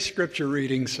Scripture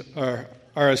readings are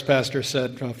as Pastor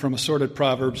said, from assorted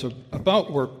Proverbs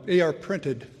about work. They are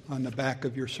printed on the back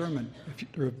of your sermon,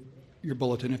 or your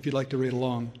bulletin, if you'd like to read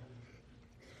along.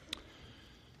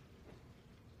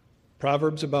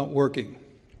 Proverbs about working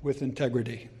with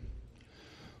integrity.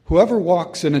 Whoever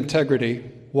walks in integrity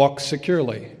walks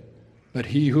securely, but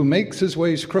he who makes his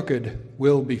ways crooked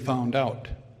will be found out.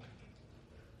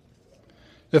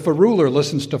 If a ruler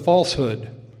listens to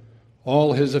falsehood,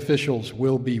 all his officials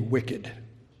will be wicked.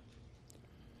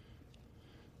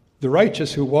 The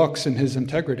righteous who walks in his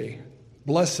integrity,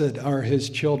 blessed are his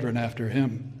children after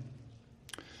him.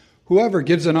 Whoever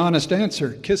gives an honest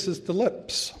answer kisses the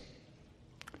lips.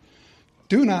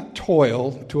 Do not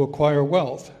toil to acquire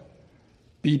wealth.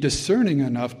 Be discerning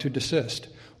enough to desist.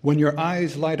 When your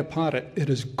eyes light upon it, it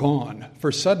is gone,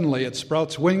 for suddenly it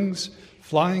sprouts wings,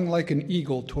 flying like an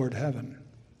eagle toward heaven.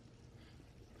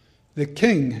 The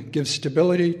king gives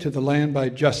stability to the land by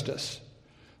justice,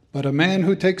 but a man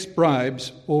who takes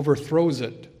bribes overthrows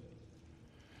it.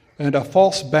 And a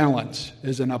false balance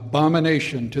is an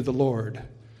abomination to the Lord,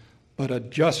 but a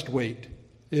just weight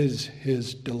is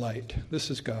his delight. This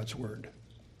is God's word.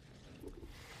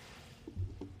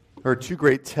 There are two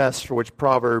great tests for which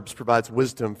Proverbs provides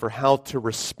wisdom for how to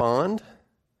respond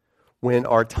when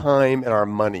our time and our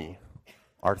money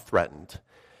are threatened.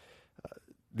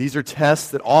 These are tests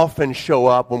that often show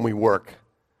up when we work,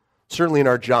 certainly in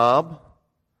our job,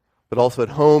 but also at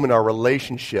home in our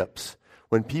relationships.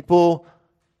 When people,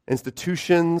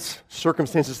 institutions,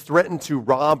 circumstances threaten to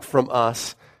rob from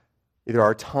us either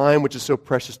our time, which is so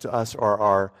precious to us, or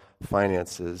our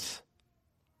finances.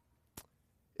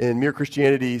 In Mere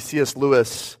Christianity, C.S.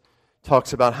 Lewis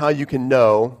talks about how you can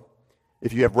know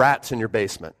if you have rats in your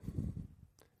basement.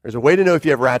 There's a way to know if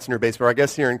you have rats in your basement. I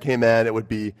guess here in Cayman it would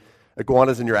be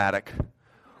iguanas in your attic.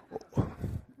 Or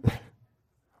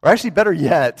actually, better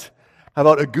yet, how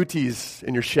about agoutis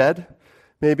in your shed,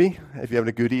 maybe? If you have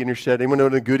an agouti in your shed. Anyone know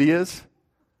what an agouti is?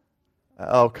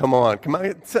 Oh, come on.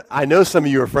 I know some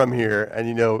of you are from here and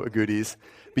you know agoutis,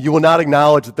 but you will not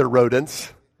acknowledge that they're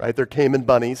rodents, right? They're Cayman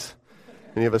bunnies.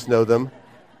 Many of us know them.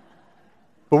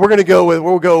 But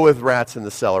we'll go with rats in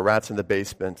the cellar, rats in the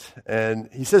basement. And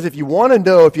he says if you want to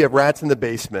know if you have rats in the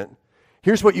basement,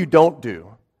 here's what you don't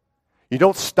do. You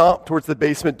don't stomp towards the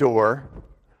basement door,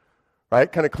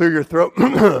 right? Kind of clear your throat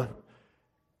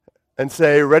and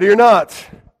say, ready or not,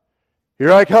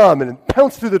 here I come, and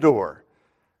pounce through the door,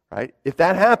 right? If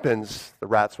that happens, the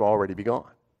rats will already be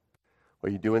gone.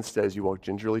 What you do instead is you walk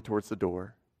gingerly towards the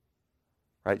door,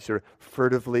 right? Sort of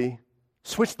furtively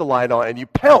switch the light on, and you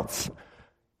pounce.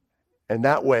 And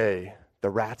that way, the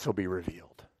rats will be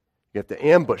revealed. You have to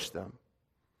ambush them.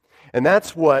 And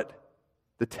that's what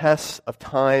the tests of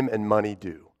time and money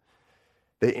do.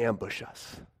 They ambush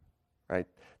us, right?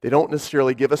 They don't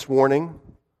necessarily give us warning.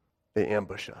 They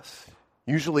ambush us.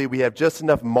 Usually we have just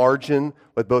enough margin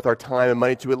with both our time and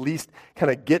money to at least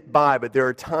kind of get by, but there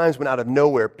are times when out of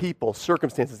nowhere, people,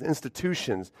 circumstances,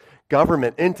 institutions,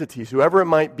 government entities, whoever it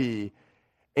might be,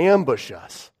 ambush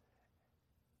us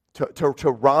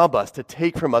to rob us, to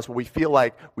take from us what we feel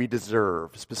like we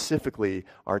deserve, specifically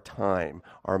our time,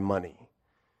 our money.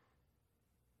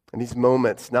 And these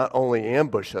moments not only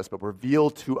ambush us, but reveal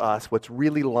to us what's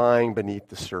really lying beneath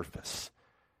the surface.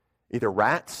 Either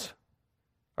rats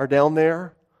are down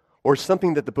there, or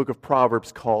something that the book of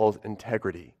Proverbs calls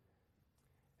integrity.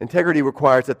 Integrity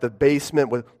requires that the basement,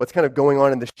 what's kind of going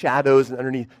on in the shadows and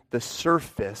underneath the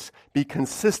surface, be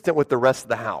consistent with the rest of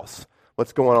the house.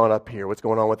 What's going on up here? What's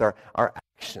going on with our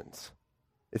actions?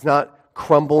 It's not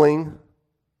crumbling.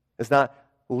 It's not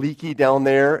leaky down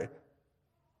there.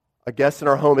 A guest in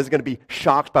our home isn't going to be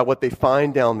shocked by what they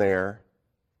find down there.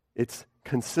 It's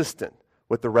consistent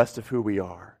with the rest of who we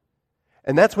are.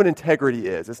 And that's what integrity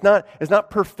is. It's not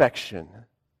perfection.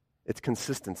 It's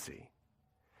consistency.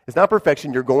 It's not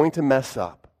perfection. You're going to mess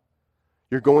up.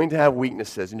 You're going to have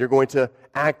weaknesses, and you're going to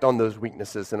act on those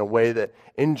weaknesses in a way that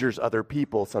injures other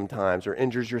people sometimes or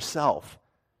injures yourself.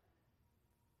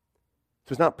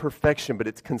 So it's not perfection, but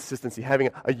it's consistency,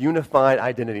 having a unified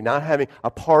identity, not having a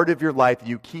part of your life that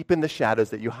you keep in the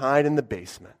shadows, that you hide in the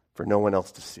basement for no one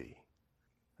else to see.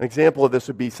 An example of this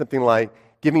would be something like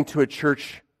giving to a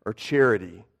church or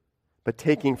charity, but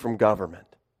taking from government.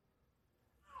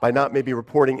 By not maybe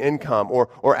reporting income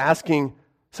or asking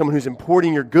someone who's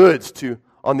importing your goods to,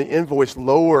 on the invoice,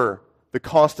 lower the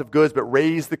cost of goods but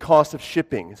raise the cost of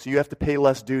shipping so you have to pay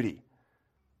less duty.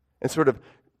 And sort of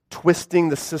twisting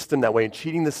the system that way and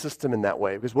cheating the system in that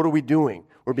way. Because what are we doing?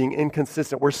 We're being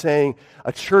inconsistent. We're saying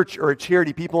a church or a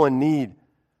charity, people in need,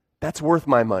 that's worth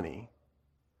my money.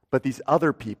 But these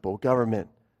other people, government,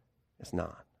 is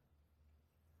not.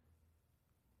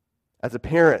 As a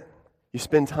parent, you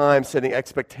spend time setting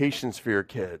expectations for your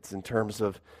kids in terms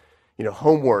of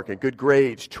homework and good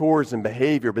grades, chores and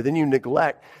behavior, but then you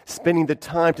neglect spending the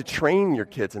time to train your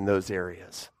kids in those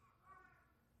areas.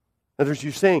 In other words,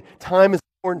 you're saying time is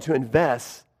important to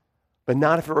invest, but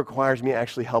not if it requires me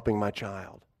actually helping my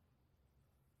child.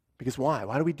 Because why?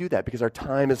 Why do we do that? Because our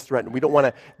time is threatened. We don't want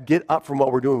to get up from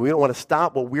what we're doing. We don't want to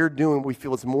stop what we're doing. We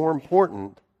feel it's more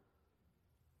important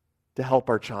to help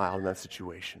our child in that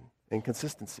situation. And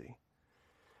consistency.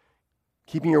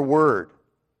 Keeping your word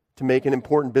to make an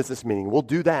important business meeting. We'll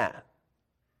do that.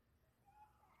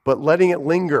 But letting it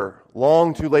linger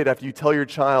long too late after you tell your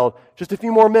child just a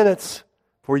few more minutes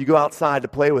before you go outside to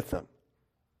play with them.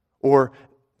 Or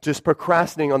just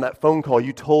procrastinating on that phone call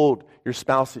you told your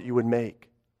spouse that you would make.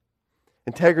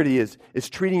 Integrity is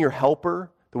treating your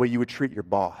helper the way you would treat your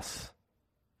boss.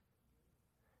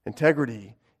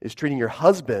 Integrity is treating your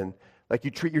husband like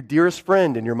you treat your dearest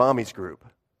friend in your mommy's group,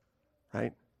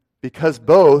 right? Because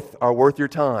both are worth your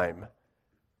time,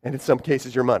 and in some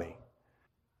cases your money.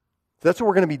 So that's what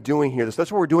we're going to be doing here.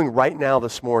 That's what we're doing right now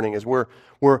this morning is we're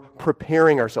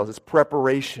preparing ourselves. It's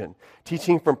preparation,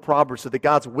 teaching from Proverbs so that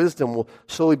God's wisdom will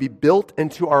slowly be built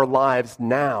into our lives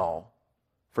now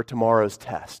for tomorrow's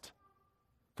test.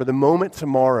 For the moment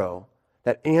tomorrow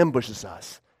that ambushes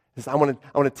us. Is I want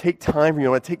to take time from you.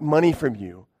 I want to take money from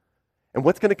you. And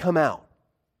what's going to come out?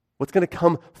 What's going to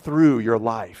come through your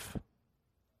life?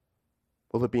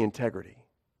 Will it be integrity?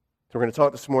 So we're going to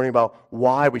talk this morning about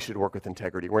why we should work with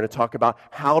integrity. We're going to talk about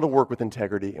how to work with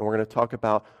integrity. And we're going to talk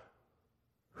about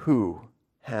who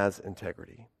has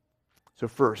integrity. So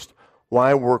first,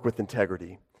 why work with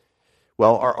integrity?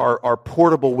 Well, our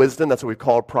portable wisdom, that's what we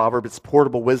call Proverbs. It's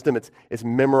portable wisdom. It's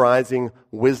memorizing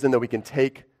wisdom that we can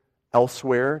take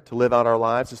elsewhere to live out our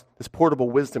lives. This portable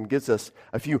wisdom gives us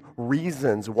a few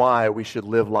reasons why we should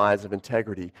live lives of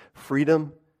integrity.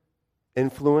 Freedom,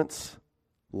 influence,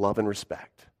 love, and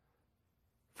respect.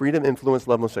 Freedom, influence,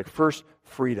 love, and respect. First,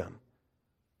 freedom.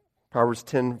 Proverbs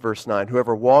 10, verse 9.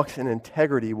 Whoever walks in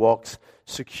integrity walks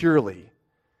securely,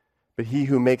 but he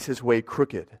who makes his way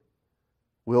crooked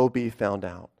will be found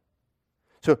out.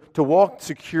 So to walk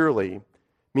securely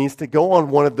means to go on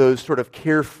one of those sort of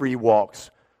carefree walks,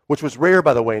 which was rare,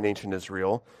 by the way, in ancient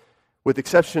Israel. With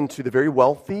exception to the very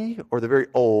wealthy or the very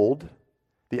old,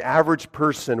 the average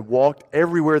person walked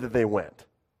everywhere that they went.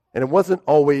 And it wasn't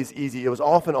always easy. It was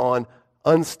often on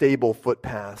unstable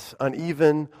footpaths,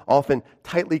 uneven, often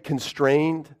tightly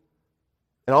constrained.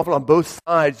 And often on both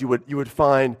sides you would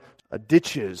find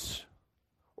ditches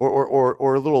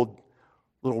or little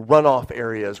runoff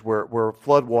areas where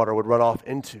flood water would run off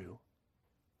into,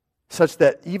 such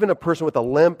that even a person with a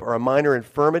limp or a minor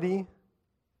infirmity,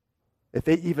 if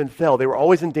they even fell, they were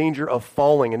always in danger of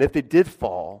falling. And if they did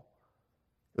fall,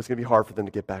 it was going to be hard for them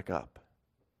to get back up.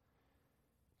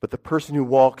 But the person who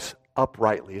walks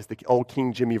uprightly, as the old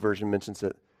King Jimmy version mentions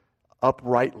it,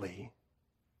 uprightly,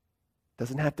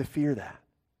 doesn't have to fear that.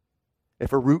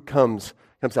 If a root comes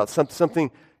out,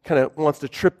 something kind of wants to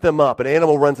trip them up, an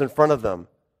animal runs in front of them,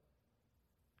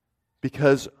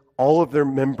 because all of their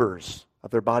members of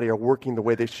their body are working the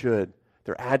way they should.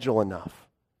 They're agile enough.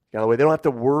 They don't have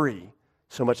to worry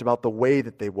so much about the way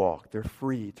that they walk. They're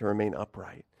free to remain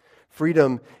upright.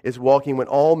 Freedom is walking when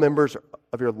all members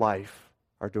of your life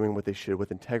are doing what they should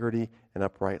with integrity and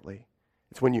uprightly.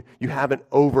 It's when you haven't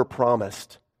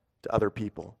overpromised to other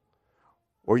people,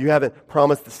 or you haven't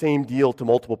promised the same deal to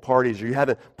multiple parties, or you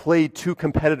haven't played two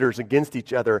competitors against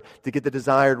each other to get the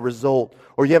desired result,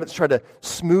 or you haven't tried to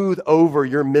smooth over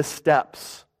your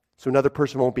missteps so another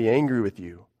person won't be angry with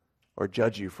you or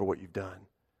judge you for what you've done.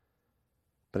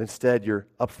 But instead, you're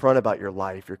upfront about your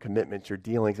life, your commitments, your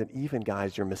dealings, and even,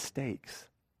 guys, your mistakes.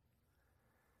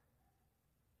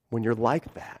 When you're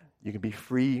like that, you can be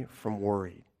free from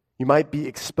worry. You might be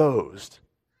exposed,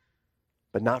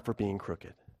 but not for being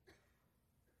crooked.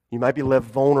 You might be left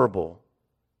vulnerable,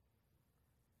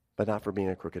 but not for being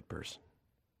a crooked person.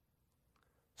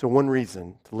 So one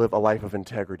reason to live a life of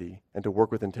integrity and to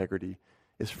work with integrity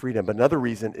is freedom. But another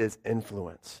reason is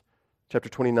influence. Chapter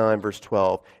 29, verse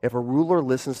 12. If a ruler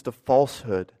listens to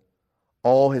falsehood,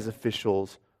 all his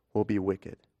officials will be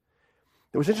wicked.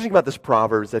 What's interesting about this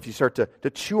proverb is that if you start to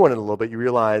chew on it a little bit, you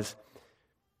realize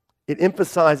it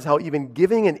emphasizes how even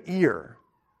giving an ear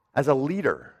as a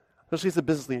leader, especially as a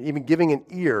business leader, even giving an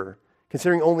ear,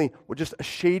 considering only just a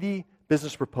shady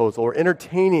business proposal or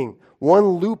entertaining one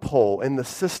loophole in the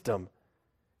system,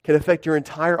 can affect your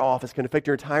entire office, can affect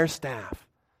your entire staff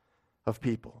of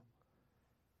people.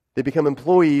 They become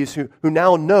employees who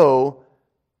now know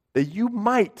that you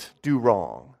might do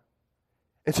wrong.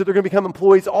 And so they're going to become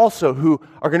employees also who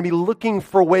are going to be looking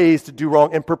for ways to do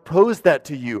wrong and propose that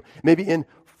to you, maybe in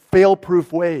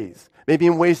fail-proof ways, maybe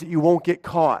in ways that you won't get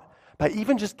caught, by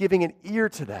even just giving an ear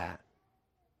to that.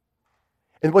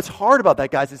 And what's hard about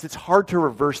that, guys, is it's hard to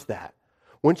reverse that.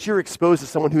 Once you're exposed to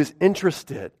someone who is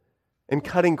interested in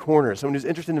cutting corners, someone who's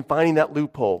interested in finding that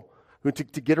loophole, to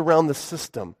get around the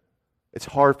system, it's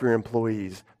hard for your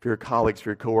employees, for your colleagues, for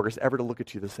your coworkers ever to look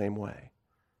at you the same way,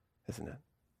 isn't it?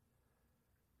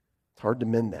 It's hard to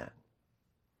mend that.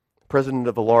 The president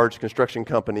of a large construction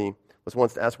company was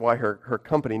once asked why her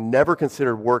company never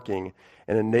considered working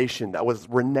in a nation that was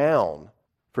renowned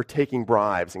for taking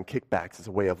bribes and kickbacks as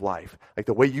a way of life. Like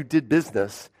the way you did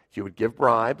business, you would give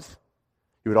bribes,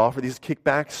 you would offer these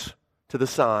kickbacks to the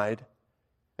side,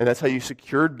 and that's how you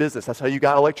secured business. That's how you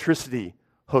got electricity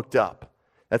hooked up.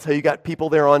 That's how you got people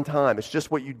there on time. It's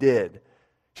just what you did.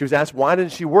 She was asked, why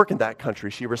didn't she work in that country?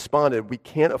 She responded, we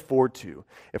can't afford to.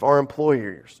 If our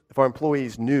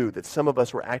employees knew that some of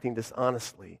us were acting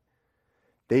dishonestly,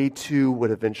 they too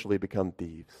would eventually become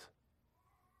thieves.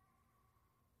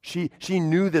 She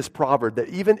knew this proverb, that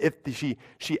even if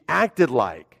she acted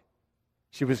like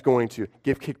she was going to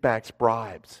give kickbacks,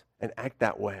 bribes, and act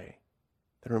that way,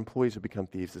 that her employees would become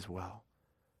thieves as well.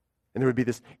 And there would be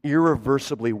this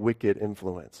irreversibly wicked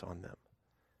influence on them.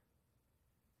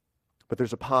 But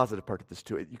there's a positive part to this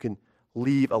too. You can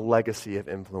leave a legacy of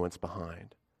influence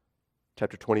behind.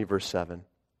 Chapter 20, verse 7.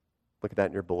 Look at that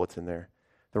in your bulletin there.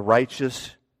 The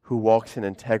righteous who walks in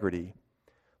integrity,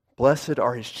 blessed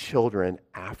are his children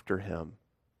after him.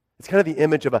 It's kind of the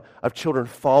image of children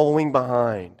following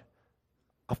behind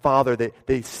a father that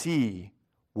they see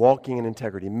walking in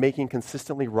integrity, making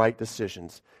consistently right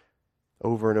decisions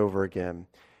over and over again.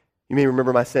 You may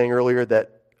remember my saying earlier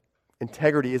that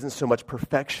integrity isn't so much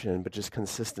perfection, but just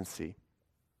consistency.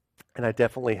 And I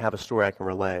definitely have a story I can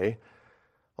relay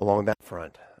along that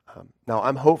front. Now,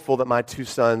 I'm hopeful that my two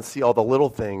sons see all the little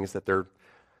things that their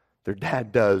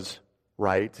dad does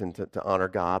right and to honor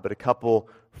God. But a couple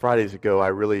Fridays ago, I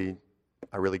really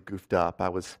goofed up. I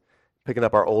was picking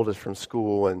up our oldest from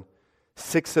school and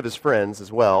 6 of his friends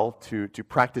as well to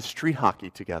practice street hockey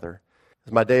together. It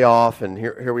was my day off, and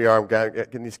here we are. I'm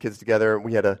getting these kids together.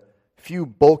 We had a few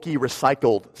bulky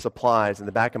recycled supplies in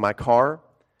the back of my car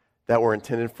that were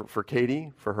intended for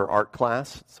Katie, for her art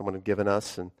class. Someone had given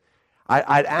us. And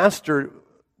I'd asked her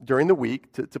during the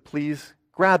week to please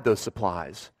grab those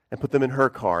supplies and put them in her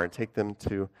car and take them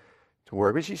to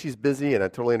work. But she's busy, and I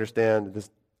totally understand.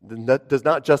 This does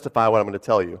not justify what I'm going to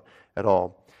tell you at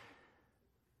all.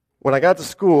 When I got to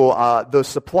school, those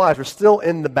supplies were still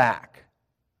in the back,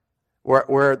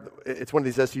 where it's one of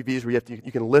these SUVs where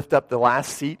you can lift up the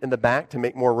last seat in the back to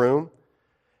make more room.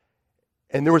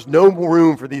 And there was no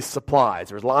room for these supplies.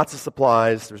 There was lots of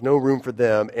supplies. There was no room for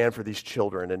them and for these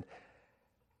children. And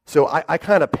so I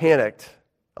kind of panicked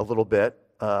a little bit,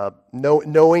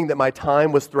 knowing that my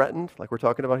time was threatened, like we're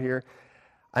talking about here.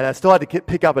 And I still had to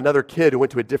pick up another kid who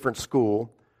went to a different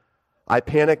school. I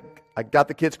panicked. I got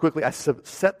the kids quickly. I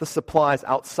set the supplies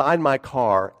outside my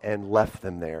car and left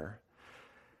them there.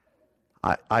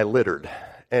 I littered.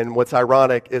 And what's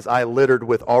ironic is I littered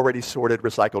with already sorted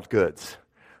recycled goods,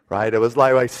 right? It was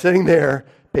like sitting there,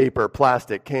 paper,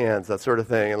 plastic, cans, that sort of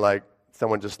thing, and like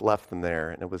someone just left them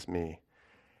there, and it was me.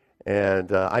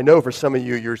 And I know for some of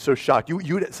you, you're so shocked.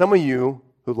 Some of you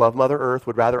who love Mother Earth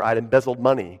would rather I'd embezzled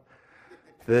money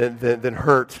than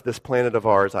hurt this planet of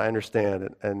ours. I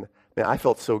understand. And man, I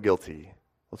felt so guilty. I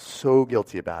was so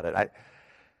guilty about it.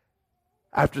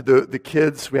 After the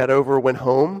kids we had over went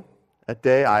home that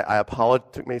day, I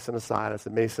apologized, took Mason aside. I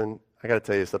said, Mason, I got to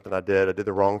tell you something I did. I did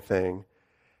the wrong thing.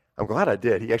 I'm glad I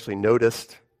did. He actually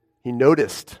noticed. He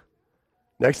noticed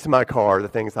next to my car the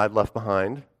things I'd left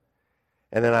behind.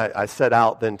 And then I set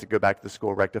out then to go back to the school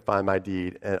and rectify my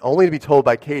deed, and only to be told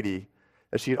by Katie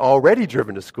that she had already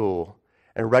driven to school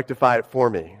and rectified it for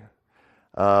me,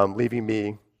 leaving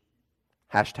me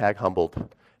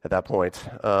 #humbled at that point,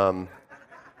 and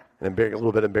a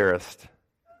little bit embarrassed.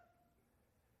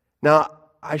 Now,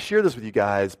 I share this with you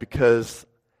guys because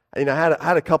I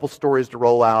had a couple stories to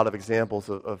roll out of examples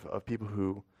of people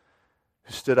who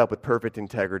stood up with perfect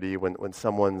integrity when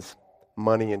someone's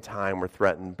money and time were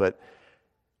threatened. But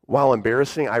while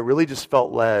embarrassing, I really just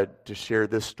felt led to share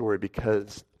this story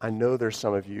because I know there's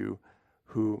some of you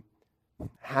who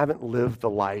haven't lived the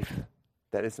life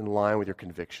that is in line with your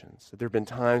convictions. There have been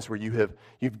times where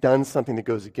you've done something that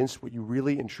goes against what you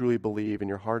really and truly believe in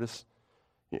your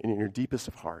deepest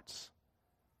of hearts.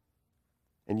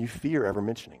 And you fear ever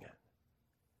mentioning it.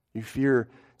 You fear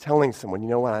telling someone, you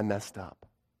know what, I messed up.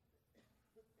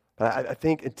 But I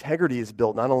think integrity is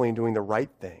built not only in doing the right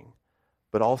thing,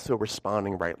 but also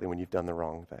responding rightly when you've done the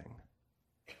wrong thing.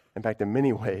 In fact, in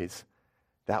many ways,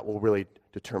 that will really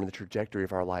determine the trajectory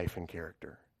of our life and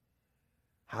character.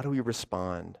 How do we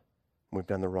respond when we've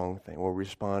done the wrong thing? We'll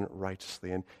respond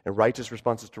righteously. And righteous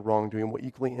responses to wrongdoing will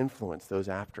equally influence those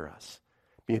after us,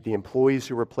 be it the employees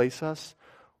who replace us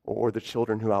or the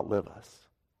children who outlive us.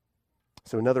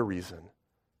 So another reason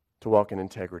to walk in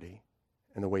integrity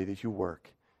in the way that you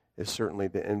work is certainly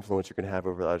the influence you're going to have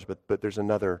over others. But there's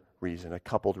another reason, a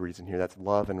coupled reason here. That's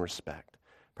love and respect.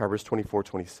 Proverbs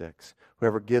 24:26.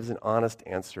 Whoever gives an honest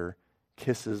answer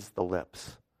kisses the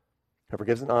lips. Whoever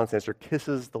gives an honest answer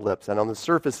kisses the lips. And on the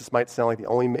surface, this might sound like the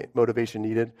only motivation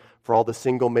needed for all the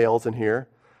single males in here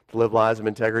to live lives of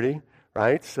integrity,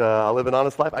 right? I live an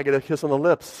honest life. I get a kiss on the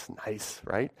lips. Nice,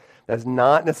 right? That's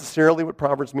not necessarily what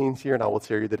Proverbs means here, and I will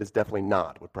tell you that it's definitely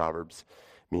not what Proverbs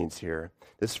means here.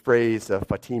 This phrase,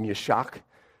 Fatim Yashak,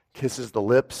 kisses the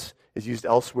lips, is used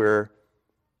elsewhere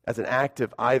as an act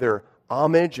of either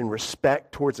homage and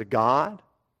respect towards a god,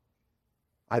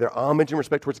 either homage and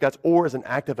respect towards gods, or as an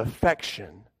act of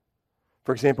affection.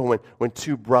 For example, when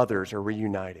two brothers are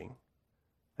reuniting,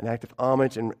 an act of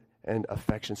homage and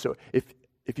affection. So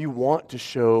if you want to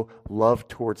show love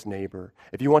towards neighbor,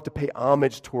 if you want to pay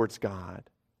homage towards God,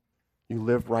 you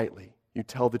live rightly. You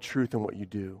tell the truth in what you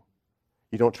do.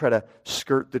 You don't try to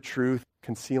skirt the truth,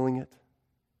 concealing it.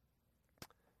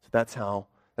 So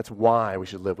that's why we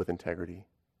should live with integrity.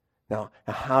 Now,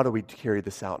 how do we carry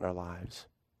this out in our lives?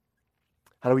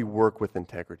 How do we work with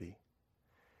integrity?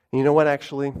 And you know what,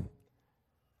 actually?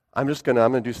 I'm going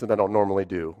to do something I don't normally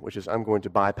do, which is I'm going to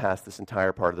bypass this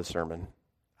entire part of the sermon.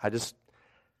 I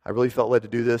really felt led to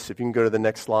do this. If you can go to the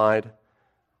next slide.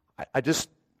 I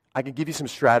could give you some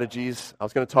strategies. I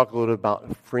was going to talk a little bit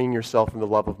about freeing yourself from the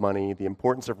love of money, the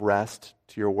importance of rest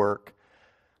to your work.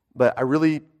 But I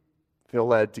really feel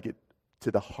led to get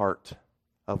to the heart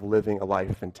of living a life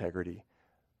of integrity,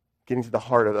 getting to the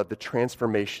heart of the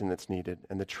transformation that's needed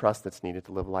and the trust that's needed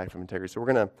to live a life of integrity. So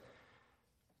we're going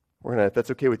to, if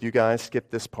that's okay with you guys,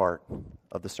 skip this part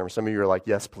of the sermon. Some of you are like,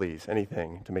 yes, please,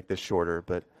 anything to make this shorter.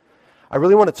 But I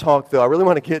really want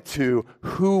to get to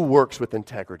who works with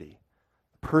integrity,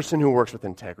 the person who works with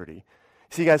integrity.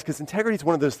 See, guys, because integrity is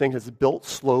one of those things that's built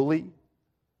slowly.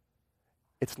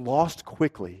 It's lost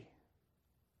quickly.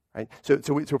 Right? So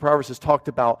Proverbs has talked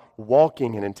about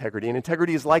walking in integrity, and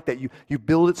integrity is like that. You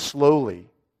build it slowly.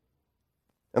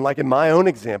 And like in my own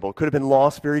example, it could have been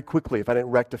lost very quickly if I didn't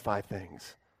rectify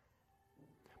things.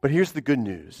 But here's the good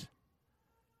news.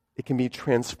 It can be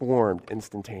transformed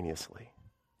instantaneously.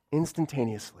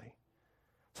 Instantaneously.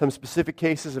 Some specific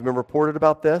cases have been reported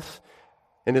about this.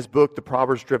 In his book, The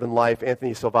Proverbs-Driven Life,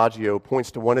 Anthony Salvaggio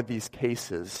points to one of these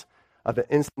cases of an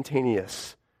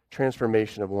instantaneous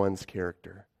transformation of one's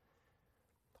character.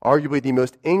 Arguably the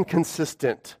most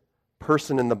inconsistent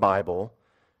person in the Bible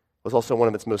was also one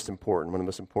of its most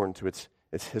important to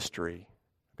its history,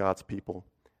 God's people.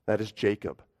 That is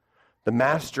Jacob, the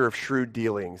master of shrewd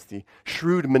dealings, the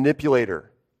shrewd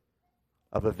manipulator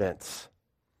of events.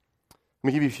 Let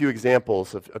me give you a few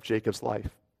examples of Jacob's life.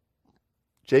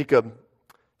 Jacob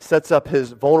sets up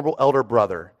his vulnerable elder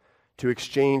brother to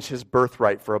exchange his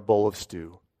birthright for a bowl of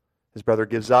stew. His brother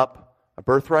gives up a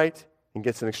birthright and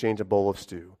gets in exchange a bowl of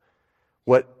stew.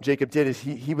 What Jacob did is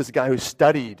he was a guy who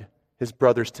studied his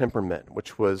brother's temperament,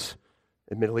 which was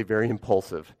admittedly very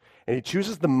impulsive. And he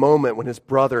chooses the moment when his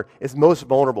brother is most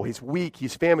vulnerable. He's weak,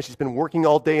 he's famished, he's been working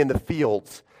all day in the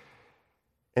fields.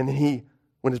 And then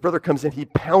when his brother comes in, he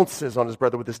pounces on his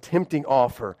brother with this tempting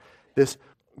offer, this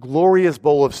glorious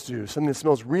bowl of stew, something that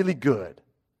smells really good.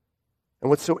 And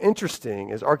what's so interesting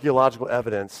is archaeological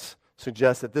evidence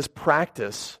suggests that this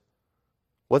practice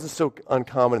wasn't so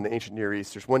uncommon in the ancient Near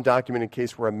East. There's one documented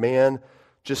case where a man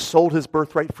just sold his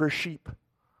birthright for a sheep.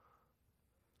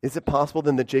 Is it possible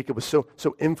then that Jacob was so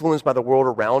influenced by the world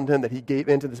around him that he gave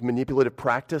in to this manipulative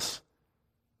practice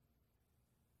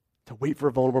to wait for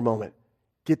a vulnerable moment?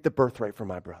 Get the birthright from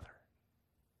my brother.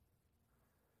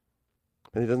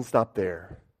 But it doesn't stop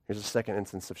there. Here's a second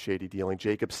instance of shady dealing.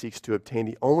 Jacob seeks to obtain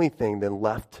the only thing then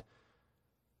left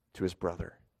to his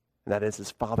brother, and that is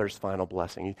his father's final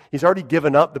blessing. He's already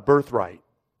given up the birthright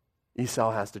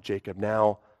Esau has to Jacob.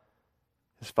 Now,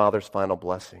 his father's final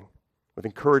blessing. With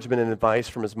encouragement and advice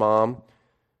from his mom,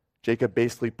 Jacob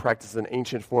basically practices an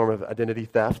ancient form of identity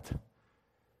theft.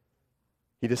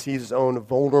 He deceives his own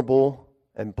vulnerable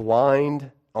and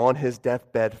blind on his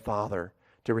deathbed father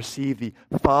to receive the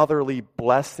fatherly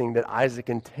blessing that Isaac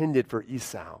intended for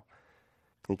Esau.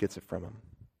 He gets it from him.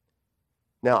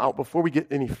 Now, before we get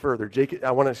any further,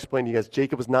 I want to explain to you guys,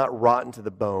 Jacob was not rotten to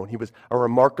the bone. He was a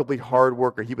remarkably hard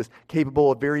worker. He was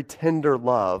capable of very tender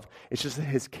love. It's just that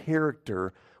his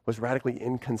character was radically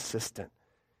inconsistent.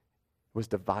 It was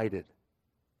divided.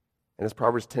 And as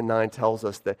Proverbs 10:9 tells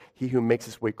us that he who makes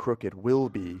his way crooked will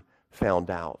be found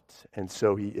out. And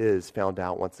so he is found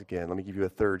out once again. Let me give you a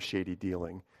third shady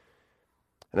dealing.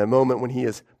 In a moment when he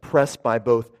is pressed by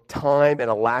both time and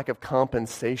a lack of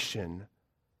compensation,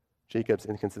 Jacob's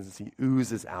inconsistency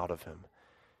oozes out of him.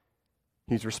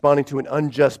 He's responding to an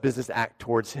unjust business act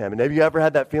towards him. And have you ever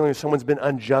had that feeling someone's been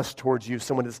unjust towards you?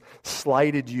 Someone has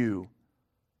slighted you.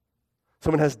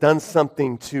 Someone has done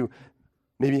something to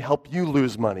maybe help you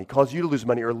lose money, cause you to lose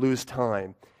money or lose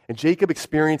time. And Jacob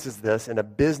experiences this in a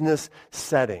business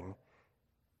setting.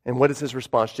 And what is his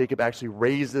response? Jacob actually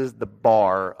raises the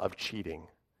bar of cheating.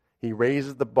 He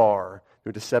raises the bar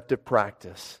through deceptive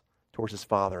practice towards his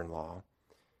father-in-law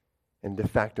and de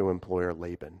facto employer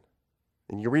Laban.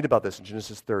 And you read about this in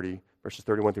Genesis 30, verses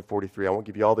 31 through 43. I won't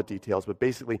give you all the details, but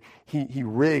basically he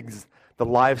rigs the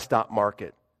livestock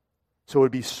market. So it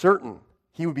would be certain,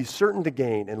 he would be certain to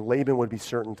gain, and Laban would be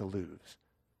certain to lose.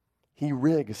 He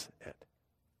rigs it.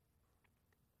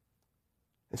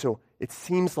 And so it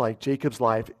seems like Jacob's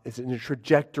life is in a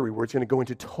trajectory where it's going to go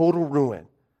into total ruin.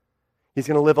 He's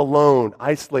going to live alone,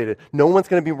 isolated. No one's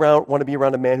going to want to be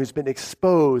around a man who's been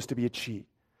exposed to be a cheat,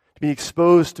 to be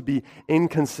exposed to be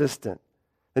inconsistent,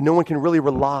 that no one can really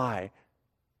rely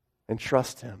and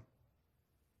trust him.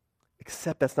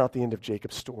 Except that's not the end of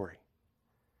Jacob's story.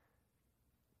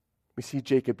 We see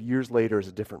Jacob years later as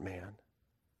a different man.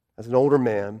 As an older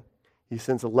man, he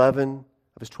sends 11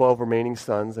 of his 12 remaining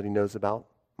sons that he knows about,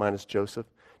 minus Joseph,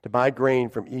 to buy grain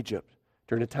from Egypt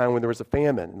during a time when there was a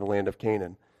famine in the land of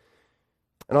Canaan.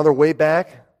 And on their way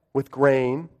back with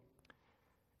grain,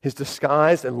 his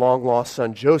disguised and long-lost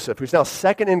son Joseph, who's now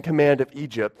second in command of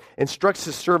Egypt, instructs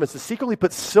his servants to secretly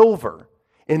put silver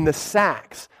in the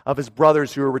sacks of his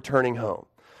brothers who are returning home.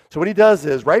 So what he does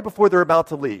is, right before they're about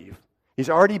to leave,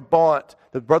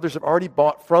 the brothers have already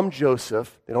bought from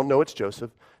Joseph. They don't know it's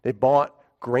Joseph. They bought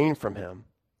grain from him.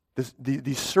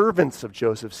 These servants of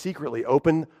Joseph secretly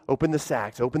open the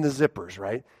sacks, open the zippers,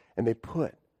 right? And they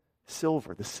put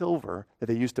the silver that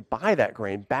they used to buy that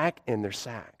grain, back in their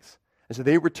sacks. And so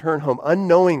they return home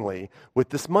unknowingly with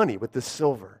this money, with this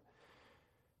silver.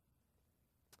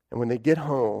 And when they get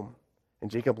home, and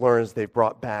Jacob learns they've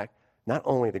brought back not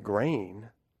only the grain,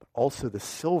 but also the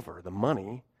silver, the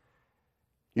money,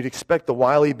 you'd expect the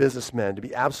wily businessmen to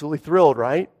be absolutely thrilled,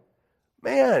 right?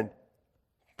 Man,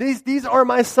 these are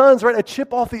my sons, right? A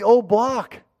chip off the old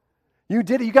block. You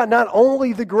did it. You got not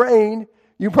only the grain,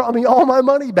 you brought me all my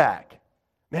money back.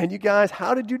 Man, you guys,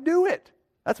 how did you do it?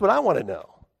 That's what I want to know.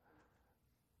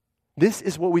 This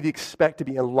is what we'd expect to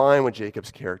be in line with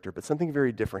Jacob's character, but something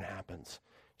very different happens.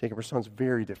 Jacob responds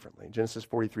very differently. Genesis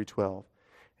 43:12.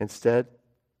 Instead,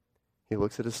 he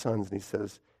looks at his sons and he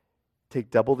says, "Take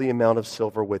double the amount of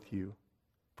silver with you,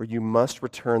 for you must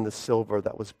return the silver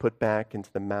that was put back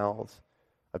into the mouths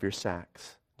of your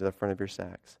sacks, to the front of your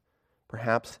sacks.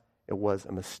 Perhaps it was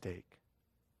a mistake."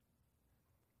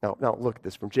 Now look at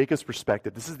this. From Jacob's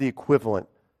perspective, this is the equivalent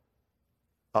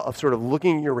of sort of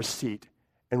looking at your receipt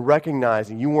and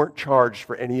recognizing you weren't charged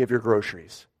for any of your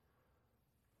groceries.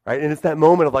 Right? And it's that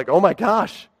moment of like, oh my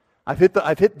gosh, I've hit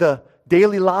the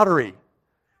daily lottery.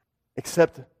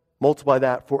 Except multiply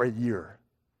that for a year.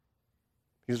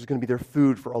 Because it's going to be their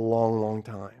food for a long, long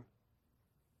time.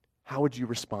 How would you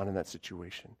respond in that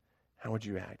situation? How would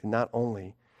you act? And not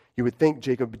only, you would think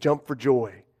Jacob would jump for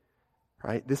joy.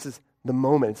 Right? This is the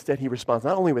moment. Instead, he responds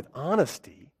not only with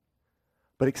honesty,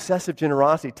 but excessive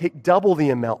generosity. Take double the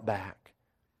amount back.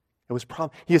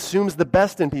 He assumes the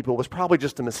best in people. It was probably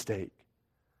just a mistake.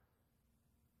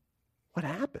 What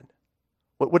happened?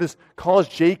 What has caused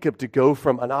Jacob to go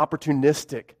from an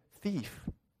opportunistic thief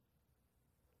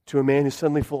to a man who's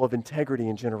suddenly full of integrity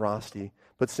and generosity,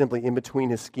 but simply in between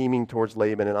his scheming towards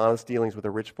Laban and honest dealings with a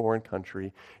rich foreign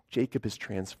country, Jacob is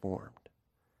transformed.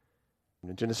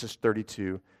 In Genesis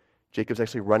 32, Jacob's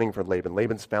actually running from Laban.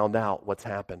 Laban's found out what's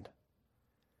happened.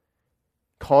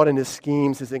 Caught in his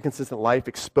schemes, his inconsistent life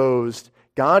exposed,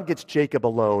 God gets Jacob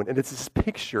alone, and it's this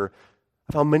picture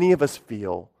of how many of us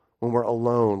feel when we're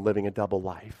alone living a double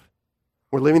life.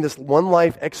 We're living this one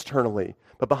life externally,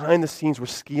 but behind the scenes we're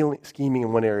scheming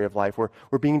in one area of life.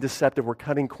 We're being deceptive, we're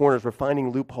cutting corners, we're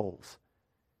finding loopholes.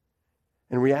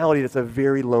 In reality, it's a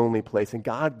very lonely place, and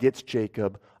God gets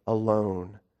Jacob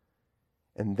alone.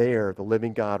 And there, the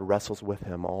living God wrestles with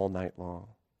him all night long.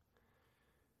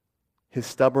 His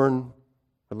stubborn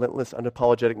relentless,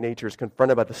 unapologetic nature is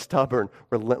confronted by the stubborn,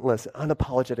 relentless,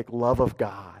 unapologetic love of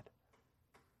God.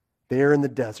 There in the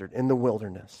desert, in the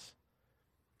wilderness.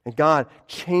 And God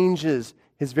changes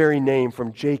his very name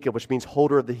from Jacob, which means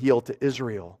holder of the heel, to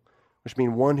Israel, which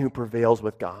means one who prevails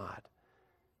with God.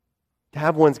 To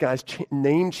have one's guy's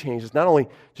name changed is not only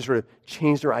just sort of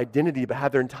change their identity, but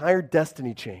have their entire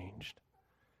destiny changed.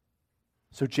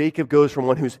 So Jacob goes from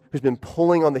one who's been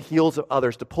pulling on the heels of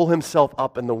others to pull himself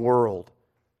up in the world,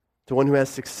 to one who has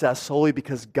success solely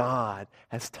because God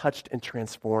has touched and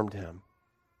transformed him.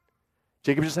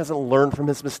 Jacob just hasn't learned from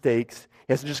his mistakes.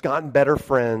 He hasn't just gotten better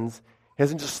friends. He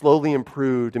hasn't just slowly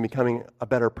improved and becoming a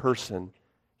better person.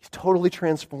 He's totally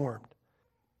transformed.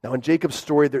 Now, in Jacob's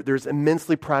story, there's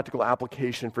immensely practical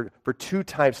application for two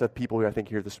types of people who I think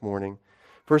here this morning.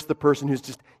 First, the person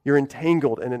you're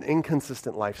entangled in an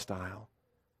inconsistent lifestyle.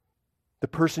 The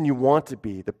person you want to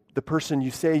be, the person you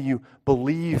say you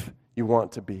believe you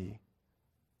want to be.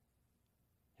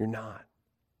 You're not.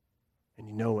 And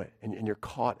you know it, and you're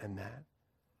caught in that.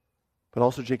 But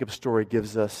also Jacob's story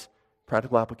gives us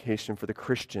practical application for the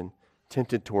Christian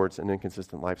tempted towards an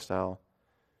inconsistent lifestyle.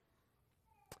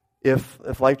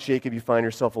 If like Jacob, you find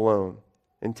yourself alone,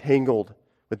 entangled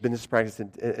with business practice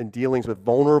and dealings with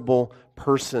vulnerable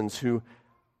persons who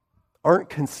aren't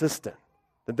consistent,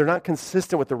 that they're not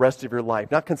consistent with the rest of your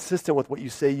life, not consistent with what you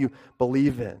say you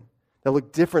believe in, that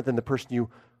look different than the person you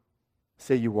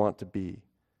say you want to be,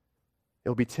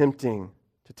 it'll be tempting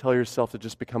to tell yourself to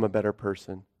just become a better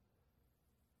person,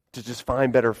 to just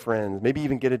find better friends, maybe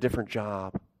even get a different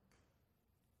job,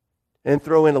 and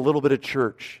throw in a little bit of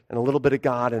church and a little bit of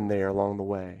God in there along the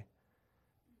way.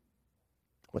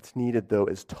 What's needed, though,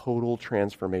 is total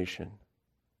transformation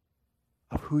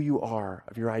of who you are,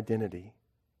 of your identity.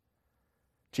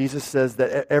 Jesus says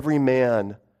that every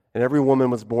man and every woman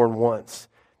was born once.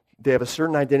 They have a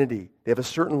certain identity, they have a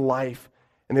certain life,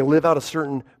 and they live out a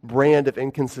certain brand of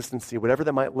inconsistency, whatever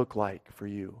that might look like for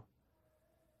you.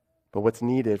 But what's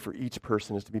needed for each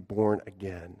person is to be born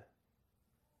again,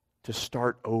 to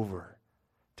start over,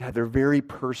 to have their very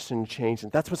person changed.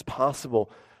 And that's what's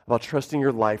possible about trusting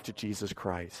your life to Jesus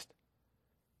Christ.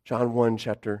 John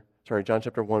chapter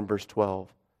 1, verse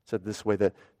 12 said this way,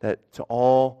 that to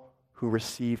all who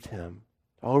received him,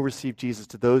 to all who received Jesus,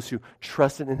 to those who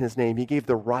trusted in his name, he gave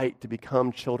the right to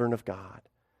become children of God.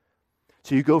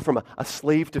 So you go from a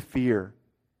slave to fear,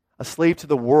 a slave to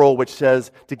the world, which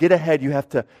says to get ahead, you have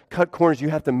to cut corners, you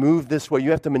have to move this way,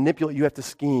 you have to manipulate, you have to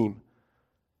scheme,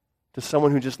 to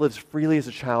someone who just lives freely as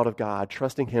a child of God,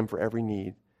 trusting him for every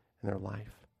need in their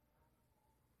life.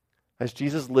 As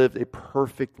Jesus lived a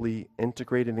perfectly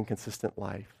integrated and consistent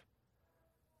life,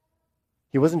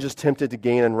 he wasn't just tempted to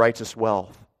gain unrighteous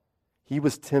wealth. He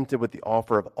was tempted with the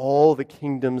offer of all the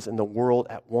kingdoms in the world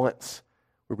at once,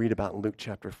 we read about in Luke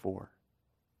chapter 4.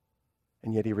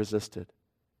 And yet he resisted.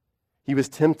 He was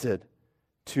tempted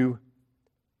to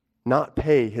not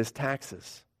pay his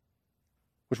taxes,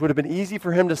 which would have been easy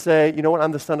for him to say, you know what,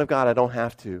 I'm the Son of God, I don't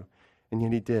have to. And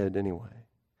yet he did anyway.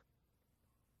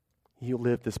 He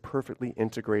lived this perfectly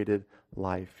integrated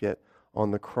life, yet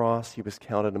on the cross he was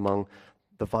counted among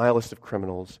the vilest of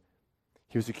criminals.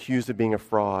 He was accused of being a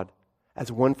fraud,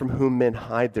 as one from whom men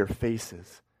hide their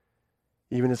faces.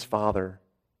 Even his Father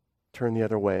turned the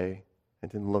other way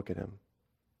and didn't look at him.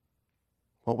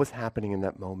 What was happening in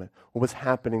that moment? What was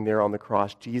happening there on the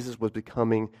cross? Jesus was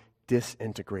becoming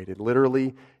disintegrated,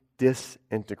 literally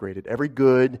disintegrated. Every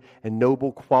good and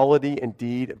noble quality and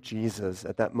deed of Jesus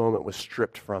at that moment was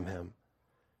stripped from him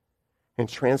and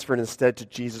transferred instead to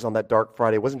Jesus on that dark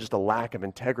Friday. It wasn't just a lack of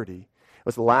integrity. It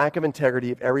was the lack of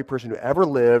integrity of every person who ever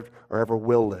lived or ever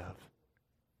will live.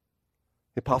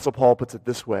 The Apostle Paul puts it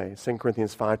this way, 2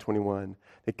 Corinthians 5:21,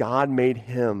 that God made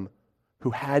him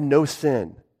who had no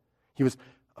sin. He was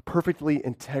a perfectly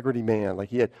integrity man, like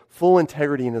he had full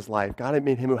integrity in his life. God had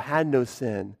made him who had no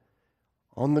sin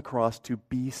on the cross to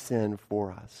be sin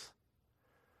for us,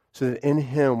 so that in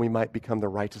him we might become the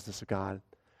righteousness of God,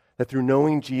 that through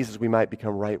knowing Jesus we might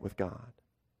become right with God.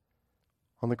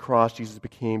 On the cross, Jesus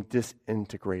became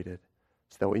disintegrated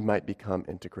so that we might become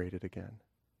integrated again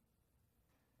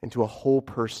into a whole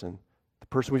person, the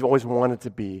person we've always wanted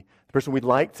to be, the person we'd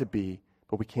like to be,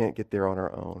 but we can't get there on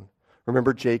our own.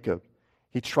 Remember Jacob.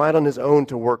 He tried on his own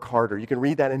to work harder. You can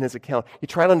read that in his account. He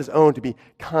tried on his own to be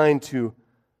kind to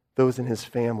those in his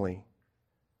family.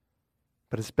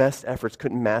 But his best efforts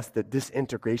couldn't mask the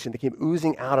disintegration that came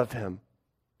oozing out of him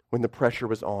when the pressure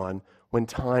was on, when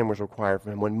time was required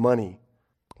from him, when money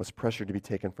was pressured to be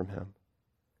taken from him.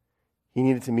 He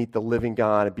needed to meet the living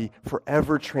God and be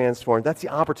forever transformed. That's the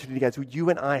opportunity, guys, who you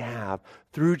and I have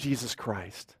through Jesus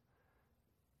Christ.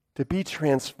 to be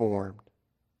transformed,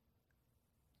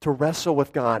 to wrestle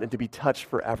with God and to be touched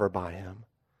forever by Him.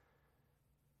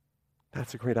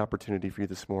 That's a great opportunity for you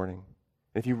this morning.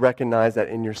 And if you recognize that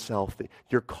in yourself, that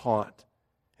you're caught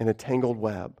in a tangled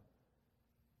web,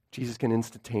 Jesus can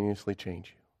instantaneously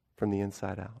change you from the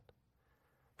inside out.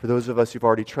 For those of us who've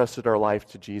already trusted our life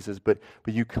to Jesus, but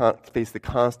you can't face the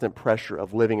constant pressure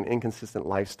of living an inconsistent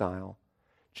lifestyle,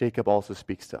 Jacob also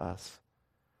speaks to us.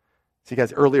 See,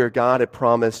 guys, earlier God had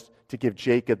promised to give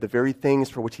Jacob the very things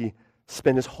for which he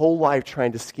spent his whole life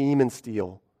trying to scheme and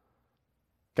steal.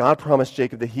 God promised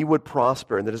Jacob that he would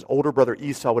prosper and that his older brother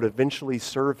Esau would eventually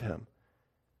serve him.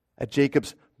 At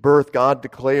Jacob's birth, God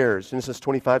declares, Genesis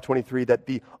 25:23, that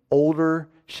the older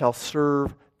shall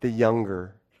serve the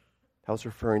younger. That was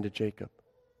referring to Jacob.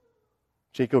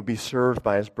 Jacob would be served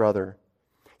by his brother.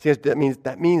 See, that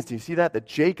means, do you see that? That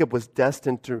Jacob was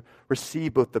destined to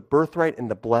receive both the birthright and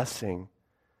the blessing.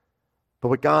 But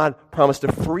what God promised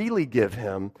to freely give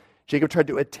him, Jacob tried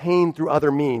to attain through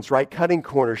other means, right? Cutting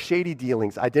corners, shady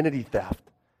dealings, identity theft.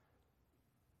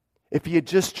 If he had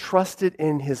just trusted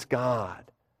in his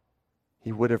God,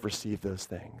 he would have received those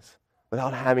things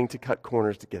without having to cut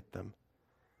corners to get them.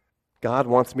 God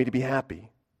wants me to be happy.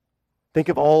 Think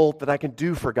of all that I can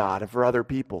do for God and for other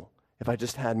people if I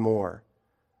just had more.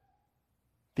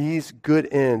 These good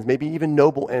ends, maybe even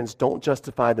noble ends, don't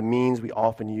justify the means we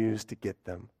often use to get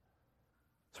them.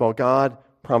 So while God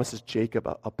promises Jacob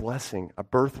a blessing, a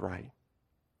birthright,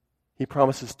 he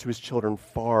promises to his children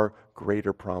far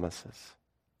greater promises.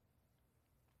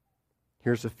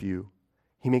 Here's a few.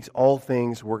 He makes all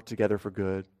things work together for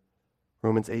good.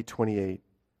 Romans 8:28.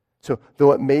 So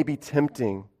though it may be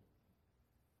tempting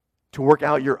to work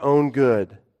out your own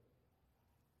good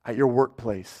at your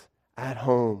workplace, at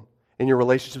home, in your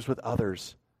relationships with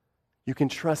others, you can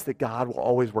trust that God will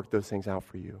always work those things out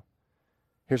for you.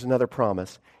 Here's another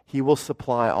promise. He will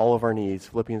supply all of our needs,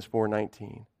 Philippians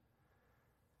 4:19.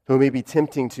 Though it may be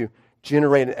tempting to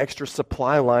generate an extra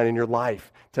supply line in your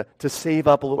life, to save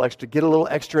up a little extra, get a little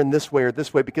extra in this way or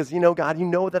this way, because God, you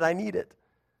know that I need it.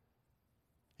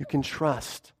 You can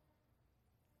trust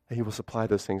that He will supply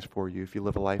those things for you if you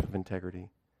live a life of integrity.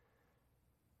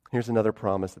 Here's another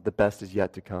promise that the best is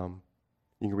yet to come.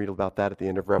 You can read about that at the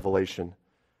end of Revelation.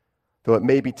 Though it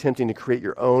may be tempting to create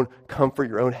your own comfort,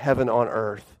 your own heaven on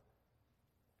earth,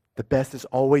 the best is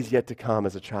always yet to come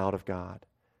as a child of God.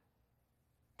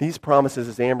 These promises,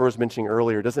 as Amber was mentioning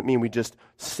earlier, doesn't mean we just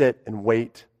sit and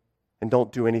wait and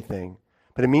don't do anything,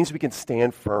 but it means we can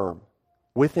stand firm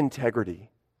with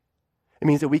integrity. It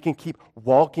means that we can keep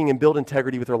walking and build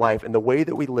integrity with our life and the way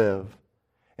that we live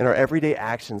in our everyday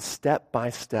actions, step by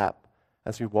step,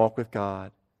 as we walk with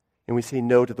God and we say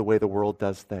no to the way the world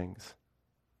does things.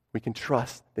 We can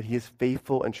trust that He is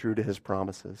faithful and true to His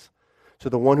promises. So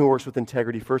the one who works with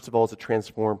integrity, first of all, is a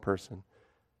transformed person.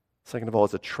 Second of all,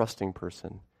 is a trusting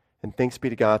person. And thanks be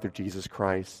to God through Jesus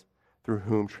Christ, through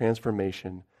whom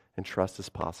transformation and trust is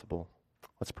possible.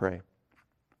 Let's pray.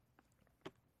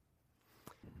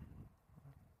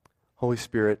 Holy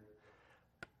Spirit,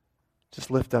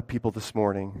 just lift up people this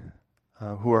morning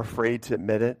who are afraid to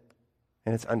admit it,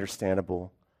 and it's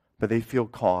understandable, but they feel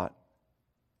caught.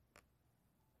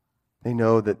 They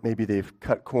know that maybe they've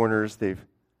cut corners, they've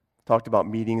talked about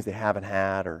meetings they haven't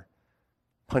had, or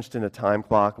punched in a time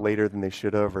clock later than they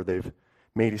should have, or they've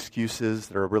made excuses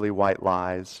that are really white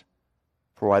lies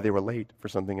for why they were late for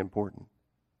something important.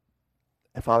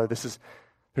 And Father, there's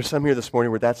some here this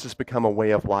morning where that's just become a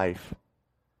way of life.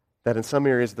 That in some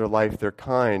areas of their life they're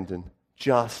kind and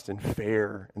just and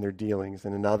fair in their dealings,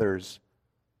 and in others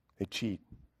they cheat,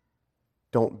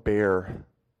 don't bear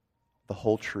the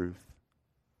whole truth.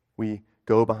 We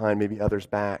go behind maybe others'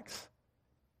 backs,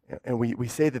 and we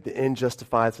say that the end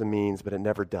justifies the means, but it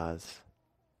never does.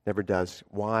 Never does.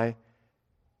 Why?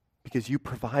 Because you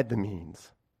provide the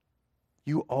means.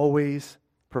 You always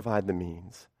provide the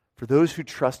means. For those who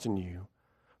trust in you,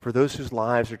 for those whose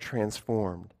lives are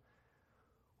transformed,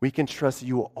 we can trust that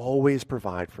you will always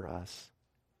provide for us.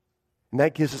 And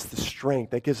that gives us the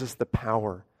strength, that gives us the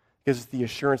power, gives us the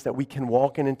assurance that we can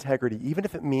walk in integrity, even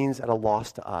if it means at a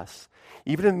loss to us,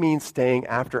 even if it means staying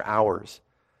after hours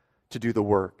to do the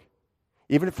work,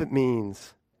 even if it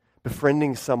means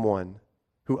befriending someone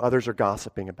who others are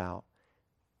gossiping about,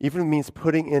 even if it means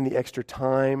putting in the extra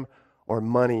time or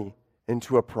money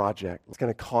into a project. It's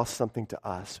going to cost something to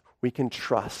us. We can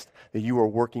trust that you are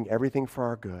working everything for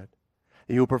our good,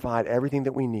 that you will provide everything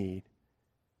that we need,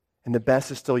 and the best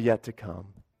is still yet to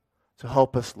come. So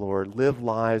help us, Lord, live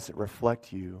lives that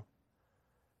reflect you,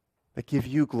 that give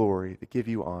you glory, that give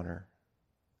you honor.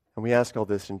 And we ask all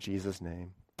this in Jesus'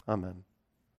 name. Amen.